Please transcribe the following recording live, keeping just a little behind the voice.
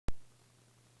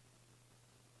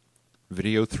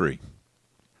Video 3.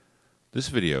 This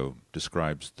video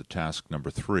describes the task number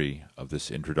 3 of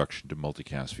this Introduction to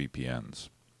Multicast VPNs.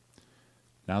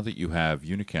 Now that you have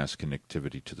unicast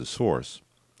connectivity to the source,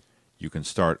 you can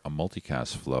start a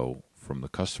multicast flow from the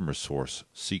customer source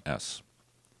CS.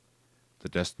 The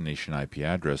destination IP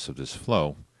address of this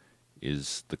flow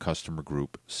is the customer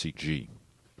group CG.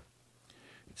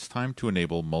 It's time to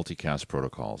enable multicast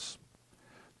protocols.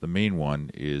 The main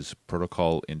one is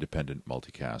Protocol Independent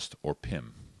Multicast, or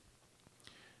PIM.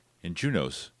 In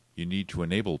Junos, you need to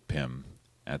enable PIM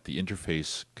at the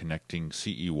interface connecting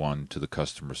CE1 to the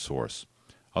customer source.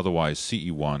 Otherwise,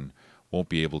 CE1 won't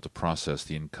be able to process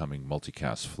the incoming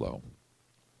multicast flow.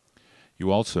 You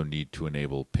also need to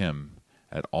enable PIM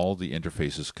at all the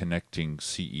interfaces connecting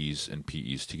CEs and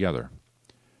PEs together.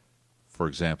 For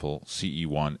example,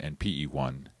 CE1 and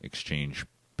PE1 exchange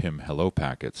PIM hello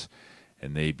packets,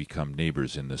 and they become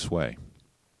neighbors in this way.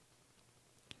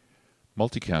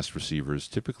 Multicast receivers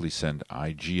typically send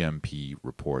IGMP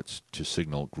reports to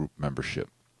signal group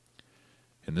membership.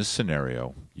 In this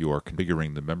scenario, you are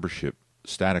configuring the membership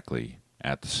statically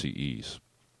at the CEs.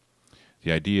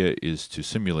 The idea is to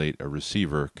simulate a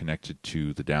receiver connected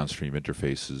to the downstream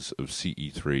interfaces of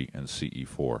CE3 and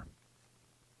CE4.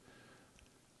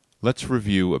 Let's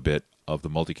review a bit of the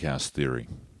multicast theory.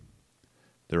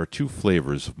 There are two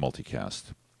flavors of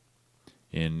multicast.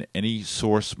 In any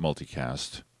source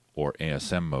multicast, or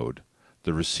ASM mode,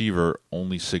 the receiver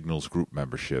only signals group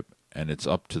membership, and it's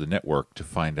up to the network to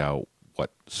find out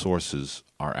what sources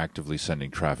are actively sending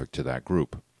traffic to that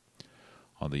group.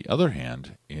 On the other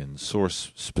hand, in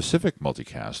source-specific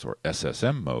multicast, or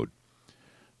SSM mode,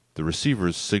 the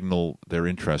receivers signal their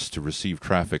interest to receive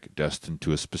traffic destined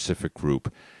to a specific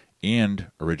group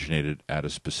and originated at a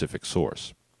specific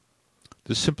source.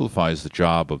 This simplifies the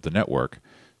job of the network,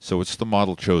 so it's the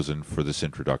model chosen for this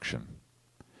introduction.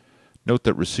 Note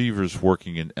that receivers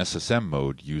working in SSM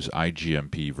mode use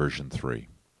IGMP version 3.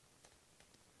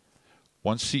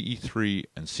 Once CE3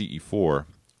 and CE4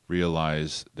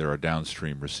 realize there are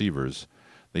downstream receivers,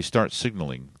 they start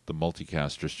signaling the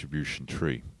multicast distribution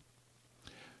tree.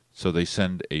 So they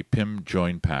send a PIM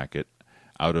join packet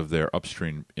out of their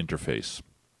upstream interface.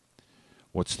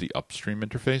 What's the upstream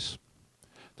interface?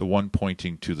 The one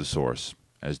pointing to the source,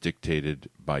 as dictated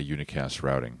by unicast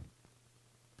routing.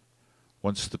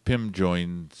 Once the PIM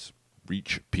joins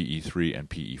reach PE3 and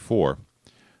PE4,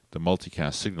 the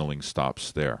multicast signaling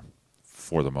stops there,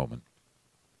 for the moment.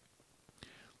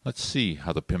 Let's see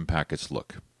how the PIM packets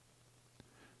look.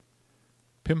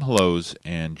 PIM hellos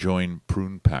and join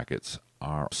prune packets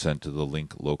are sent to the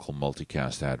link local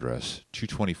multicast address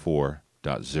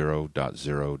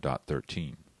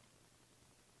 224.0.0.13.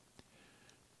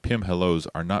 PIM hellos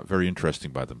are not very interesting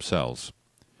by themselves.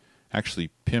 Actually,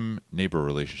 PIM neighbor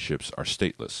relationships are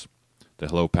stateless. The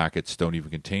hello packets don't even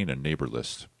contain a neighbor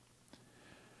list.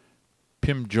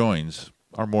 PIM joins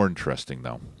are more interesting,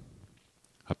 though.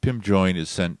 A PIM join is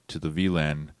sent to the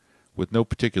VLAN with no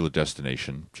particular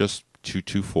destination, just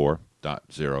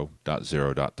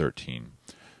 224.0.0.13,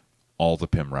 all the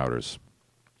PIM routers.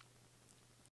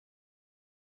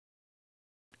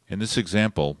 In this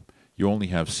example, you only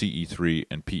have CE3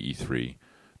 and PE3,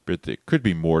 but there could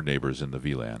be more neighbors in the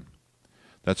VLAN.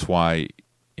 That's why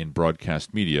in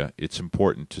broadcast media it's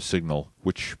important to signal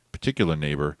which particular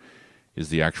neighbor is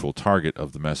the actual target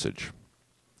of the message.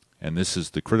 And this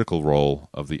is the critical role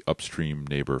of the upstream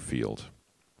neighbor field.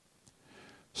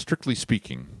 Strictly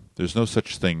speaking, there's no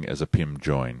such thing as a PIM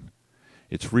join.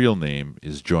 Its real name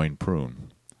is join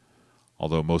prune,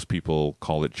 although most people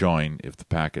call it join if the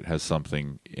packet has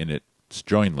something in its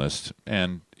join list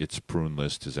and its prune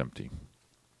list is empty.